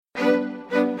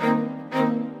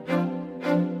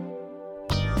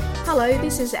Hello,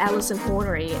 this is Alison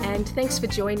Hornery, and thanks for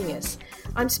joining us.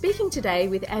 I'm speaking today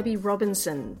with Abby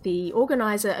Robinson, the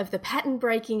organiser of the Pattern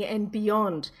Breaking and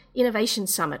Beyond Innovation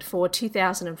Summit for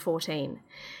 2014.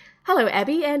 Hello,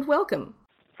 Abby, and welcome.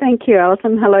 Thank you,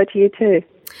 Alison. Hello to you too.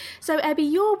 So, Abby,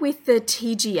 you're with the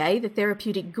TGA, the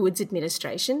Therapeutic Goods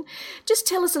Administration. Just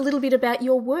tell us a little bit about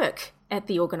your work at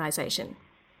the organisation.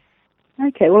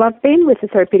 Okay, well, I've been with the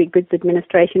Therapeutic Goods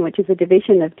Administration, which is a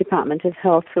division of Department of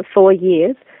Health, for 4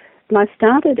 years. And I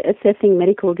started assessing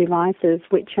medical devices,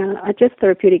 which are just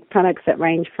therapeutic products that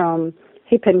range from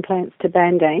hip implants to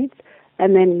Band-Aids,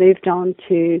 and then moved on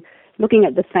to looking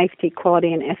at the safety,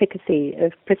 quality and efficacy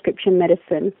of prescription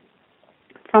medicine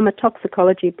from a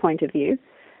toxicology point of view.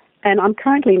 And I'm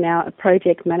currently now a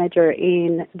project manager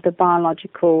in the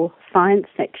biological science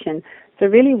section, so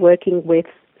really working with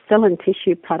cell and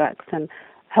tissue products and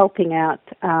helping out,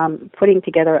 putting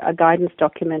together a guidance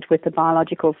document with the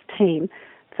biologicals team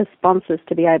for sponsors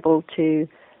to be able to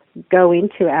go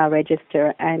into our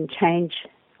register and change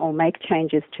or make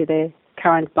changes to their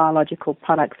current biological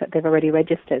products that they've already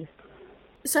registered.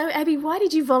 So, Abby, why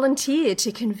did you volunteer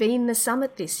to convene the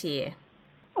summit this year?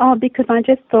 Oh, because I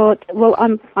just thought, well,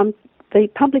 I'm the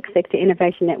Public Sector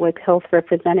Innovation Network Health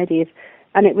Representative,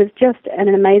 and it was just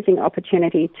an amazing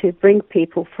opportunity to bring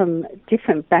people from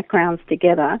different backgrounds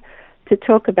together to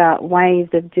talk about ways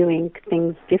of doing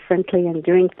things differently and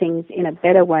doing things in a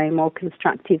better way, more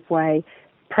constructive way,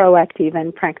 proactive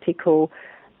and practical,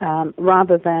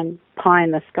 rather than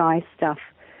pie-in-the-sky stuff.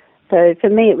 So for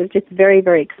me, it was just very,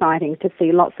 very exciting to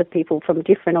see lots of people from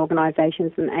different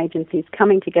organisations and agencies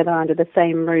coming together under the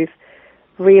same roof,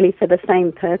 really for the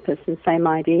same purpose and same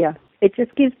idea. It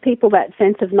just gives people that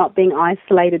sense of not being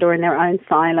isolated or in their own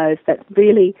silos, that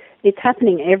really it's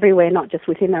happening everywhere, not just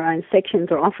within their own sections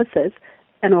or offices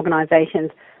and organisations,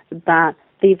 but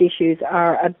these issues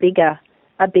are a bigger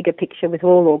picture with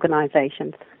all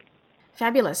organisations.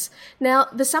 Fabulous. Now,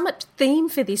 the summit theme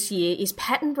for this year is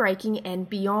Pattern Breaking and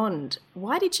Beyond.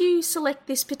 Why did you select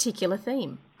this particular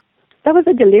theme? That was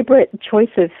a deliberate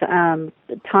choice of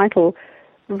title.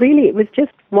 Really, it was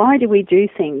just, why do we do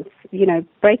things? You know,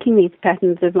 breaking these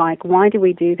patterns of like, why do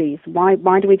we do these? Why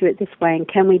do we do it this way, and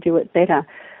can we do it better?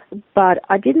 But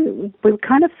we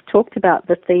kind of talked about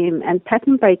the theme, and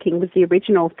Pattern Breaking was the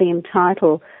original theme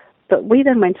title, but we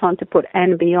then went on to put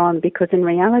and beyond, because in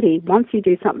reality, once you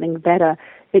do something better,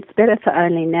 it's better for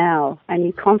only now, and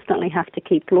you constantly have to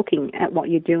keep looking at what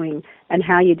you're doing and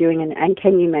how you're doing and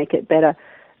can you make it better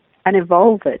and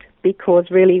evolve it,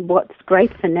 because really what's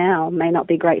great for now may not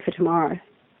be great for tomorrow.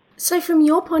 So from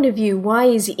your point of view, why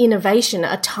is innovation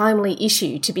a timely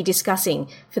issue to be discussing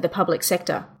for the public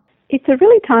sector? It's a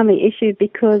really timely issue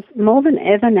because more than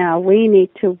ever now we need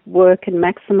to work and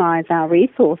maximise our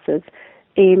resources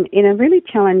in a really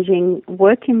challenging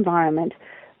work environment.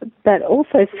 But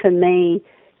also for me,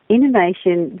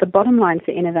 innovation, the bottom line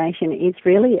for innovation is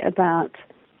really about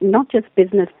not just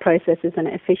business processes and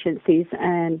efficiencies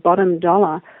and bottom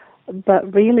dollar,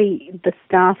 but really the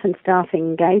staff and staff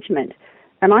engagement.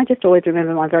 And I just always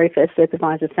remember my very first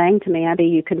supervisor saying to me, Abby,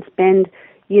 you can spend,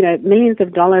 millions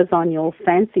of dollars on your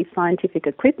fancy scientific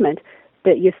equipment,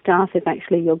 but your staff is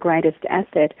actually your greatest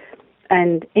asset.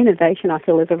 And innovation, I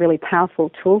feel, is a really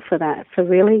powerful tool for that, for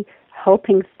really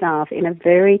helping staff in a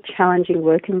very challenging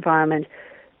work environment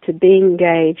to be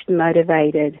engaged,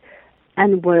 motivated,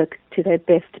 and work to their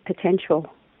best potential.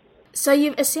 So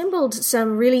you've assembled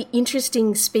some really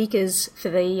interesting speakers for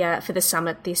the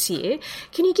summit this year.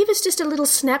 Can you give us just a little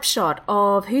snapshot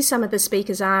of who some of the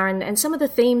speakers are and some of the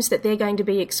themes that they're going to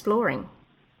be exploring?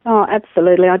 Oh,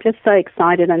 absolutely. I'm just so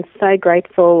excited and so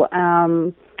grateful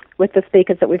with the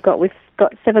speakers that we've got. We've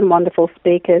got 7 wonderful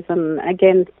speakers, and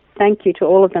again, thank you to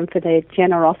all of them for their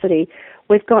generosity.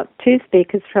 We've got 2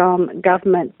 speakers from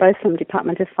government, both from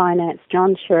Department of Finance,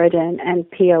 John Sheridan and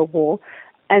Pia War,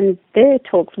 and their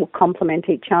talks will complement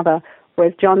each other,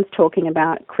 whereas John's talking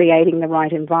about creating the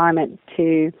right environment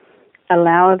to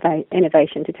allow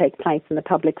innovation to take place in the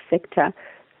public sector.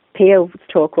 Pia's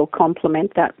talk will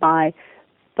complement that by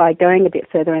going a bit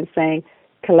further and saying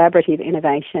collaborative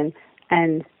innovation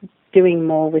and doing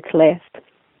more with less.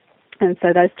 And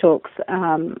so those talks,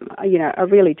 are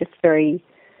really just going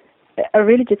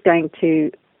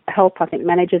to help, I think,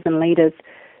 managers and leaders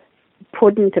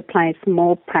put into place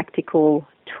more practical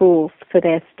tools for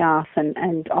their staff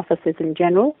and officers in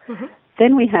general. Mm-hmm.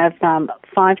 Then we have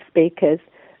 5 speakers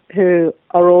who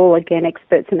are all, again,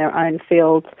 experts in their own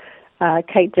fields.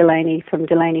 Kate Delaney from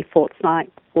Delaney Forsyth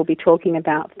will be talking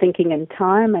about thinking in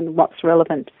time and what's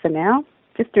relevant for now,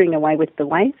 just doing away with the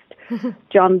waste. Mm-hmm.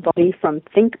 John Body from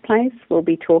Think Place will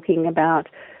be talking about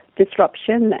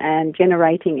disruption and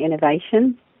generating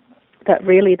innovation, that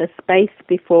really the space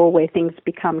before where things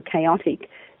become chaotic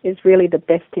is really the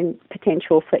best in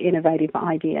potential for innovative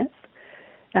ideas.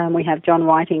 We have John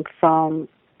Whiting from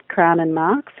Crown and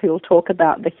Marks, who will talk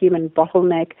about the human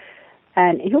bottleneck,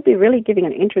 and he'll be really giving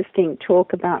an interesting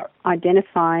talk about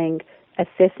identifying,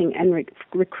 assessing and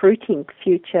recruiting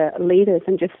future leaders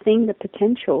and just seeing the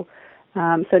potential.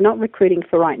 So not recruiting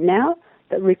for right now,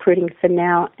 but recruiting for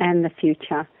now and the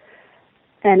future.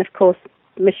 And of course,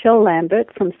 Michelle Lambert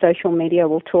from Social Media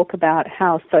will talk about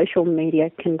how social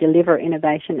media can deliver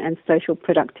innovation and social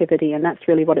productivity, and that's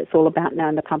really what it's all about now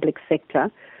in the public sector.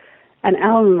 And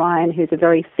Alan Ryan, who's a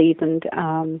very seasoned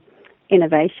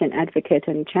innovation advocate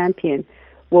and champion,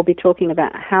 will be talking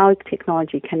about how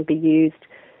technology can be used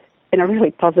in a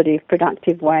really positive,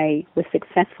 productive way with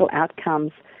successful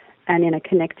outcomes and in a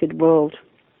connected world.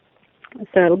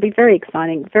 So it'll be very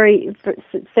exciting.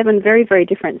 7 very, very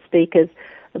different speakers,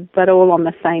 but all on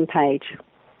the same page.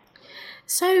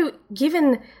 So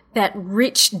given that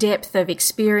rich depth of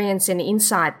experience and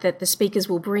insight that the speakers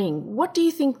will bring, what do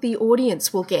you think the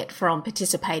audience will get from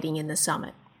participating in the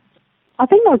summit? I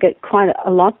think they'll get quite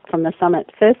a lot from the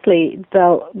summit. Firstly,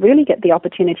 they'll really get the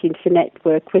opportunity to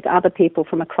network with other people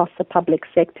from across the public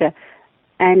sector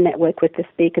and network with the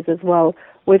speakers as well.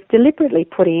 We've deliberately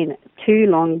put in 2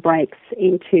 long breaks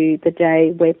into the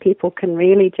day where people can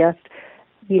really just,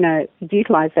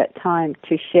 utilize that time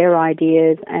to share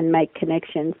ideas and make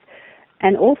connections,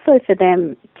 and also for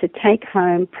them to take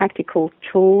home practical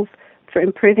tools for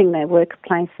improving their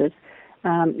workplaces.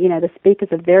 The speakers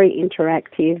are very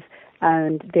interactive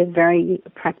and they're very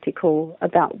practical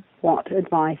about what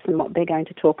advice and what they're going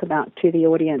to talk about to the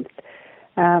audience.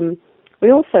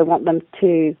 We also want them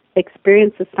to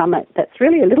experience a summit that's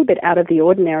really a little bit out of the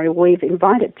ordinary. We've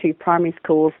invited 2 primary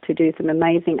schools to do some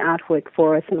amazing artwork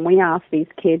for us, and we asked these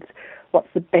kids, what's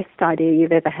the best idea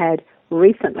you've ever had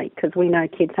recently? Because we know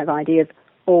kids have ideas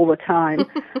all the time.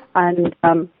 And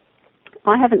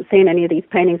I haven't seen any of these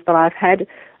paintings, but I've had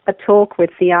a talk with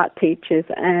the art teachers,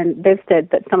 and they've said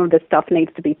that some of the stuff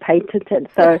needs to be patented.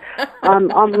 So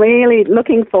I'm really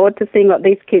looking forward to seeing what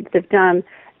these kids have done.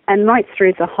 And right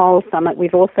through the whole summit,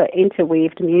 we've also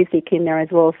interweaved music in there as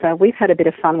well. So we've had a bit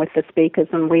of fun with the speakers,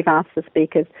 and we've asked the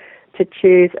speakers to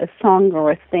choose a song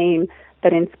or a theme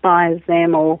that inspires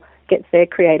them or gets their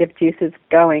creative juices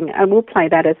going. And we'll play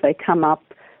that as they come up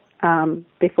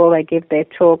before they give their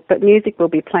talk. But music will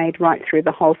be played right through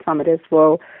the whole summit as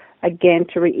well, again,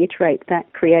 to reiterate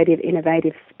that creative,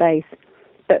 innovative space.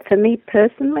 But for me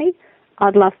personally,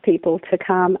 I'd love people to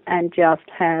come and just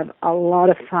have a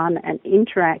lot of fun and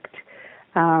interact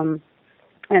and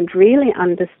really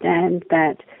understand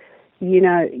that,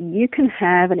 you can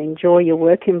have and enjoy your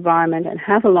work environment and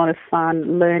have a lot of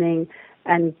fun learning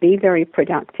and be very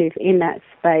productive in that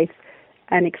space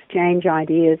and exchange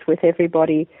ideas with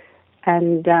everybody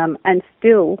and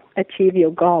still achieve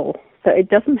your goal. So it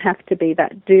doesn't have to be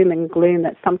that doom and gloom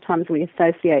that sometimes we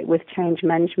associate with change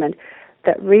management,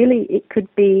 that really it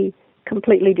could be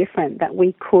completely different, that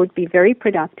we could be very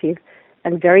productive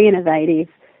and very innovative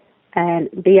and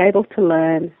be able to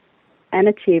learn and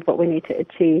achieve what we need to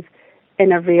achieve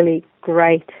in a really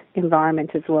great environment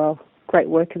as well, great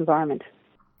work environment.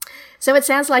 So it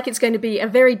sounds like it's going to be a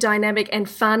very dynamic and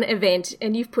fun event,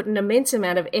 and you've put an immense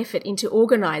amount of effort into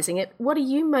organising it. What are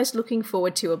you most looking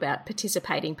forward to about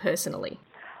participating personally?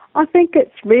 I think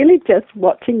it's really just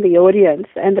watching the audience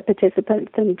and the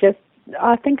participants, and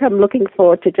I think I'm looking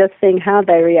forward to just seeing how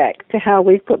they react to how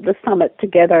we've put the summit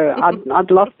together. I'd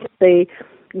love to see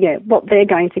what they're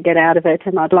going to get out of it,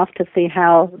 and I'd love to see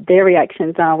how their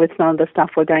reactions are with some of the stuff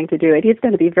we're going to do. It is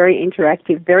going to be very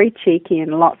interactive, very cheeky,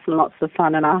 and lots of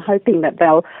fun, and I'm hoping that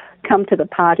they'll come to the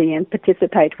party and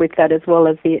participate with that as well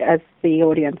as the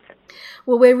audience.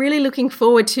 Well, we're really looking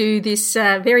forward to this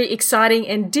very exciting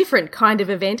and different kind of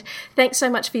event. Thanks so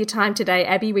much for your time today,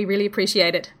 Abby. We really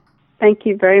appreciate it. Thank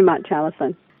you very much,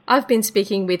 Alison. I've been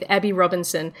speaking with Abby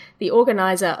Robinson, the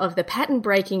organiser of the Patent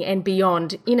Breaking and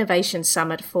Beyond Innovation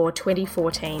Summit for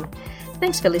 2014.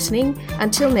 Thanks for listening.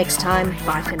 Until next time,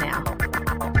 bye for now.